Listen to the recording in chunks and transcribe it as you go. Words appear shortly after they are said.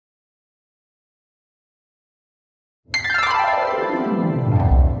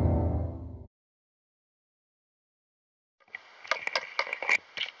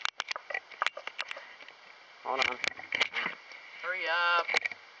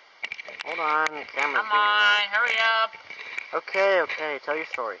on, the camera's Come on, hurry up. Okay, tell your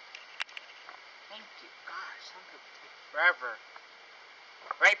story. Thank you. Gosh, some people take forever.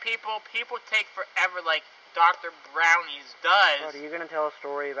 Right, people? People take forever like Dr. Brownies does. What, are you going to tell a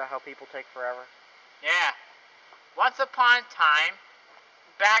story about how people take forever? Yeah. Once upon a time,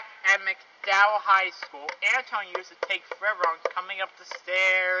 back at McDowell High School, Anton used to take forever on coming up the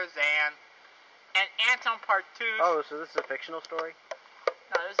stairs, and Anton Part 2... Oh, so this is a fictional story?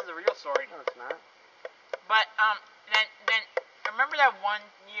 No, this is a real story. No, it's not. But, then, remember that one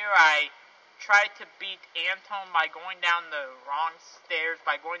year I tried to beat Anton by going down the wrong stairs,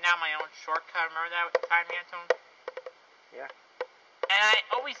 by going down my own shortcut? Remember that time, Anton? Yeah. And I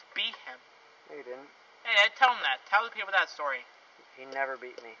always beat him. No, you didn't. Hey, tell him that. Tell the people that story. He never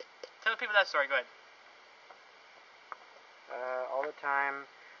beat me. Tell the people that story. Go ahead. All the time,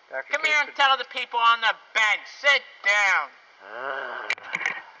 Dr. Come here and tell the people on the bench. Sit down.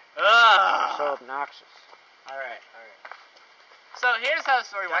 You're so obnoxious. Alright. So here's how the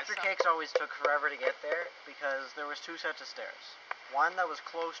story went. Dr. Cakes always took forever to get there because there was two sets of stairs. One that was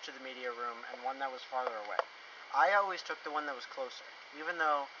close to the media room and one that was farther away. I always took the one that was closer, even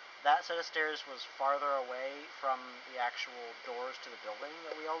though that set of stairs was farther away from the actual doors to the building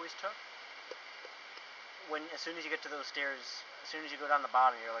that we always took. As soon as you get to those stairs, as soon as you go down the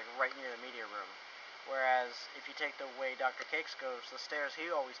bottom, you're like right near the media room. Whereas if you take the way Dr. Cakes goes, the stairs he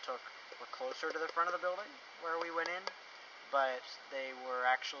always took were closer to the front of the building where we went in, but they were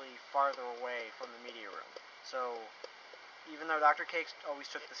actually farther away from the media room. So even though Dr. Cakes always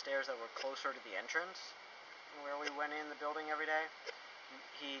took the stairs that were closer to the entrance where we went in the building every day,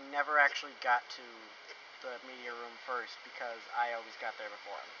 he never actually got to the media room first because I always got there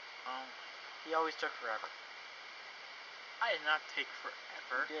before him. He always took forever. I did not take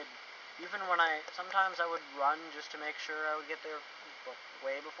forever. He did. Even when sometimes I would run just to make sure I would get there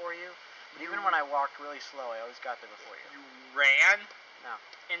way before you. But even when I walked really slow, I always got there before you. You ran? No.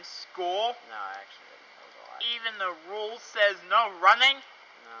 In school? No, I actually didn't. That was a lie. Even the rule says no running?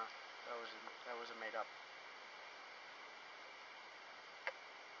 No, that was a made up.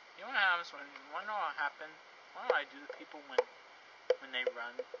 You know what happens know what happened? What do I do to people when they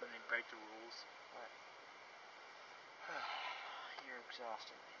run, when they break the rules? What? You're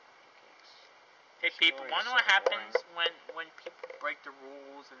exhausting me, Dr. Cakes. Hey people, wanna know what happens when people break the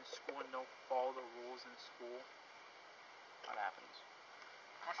rules in school and don't follow the rules in school? What happens?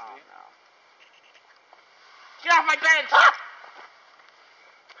 I'll show you. No. Get off my bench!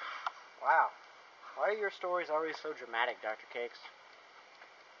 Wow. Why are your stories always so dramatic, Dr. Cakes?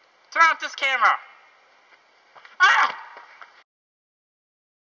 Turn off this camera!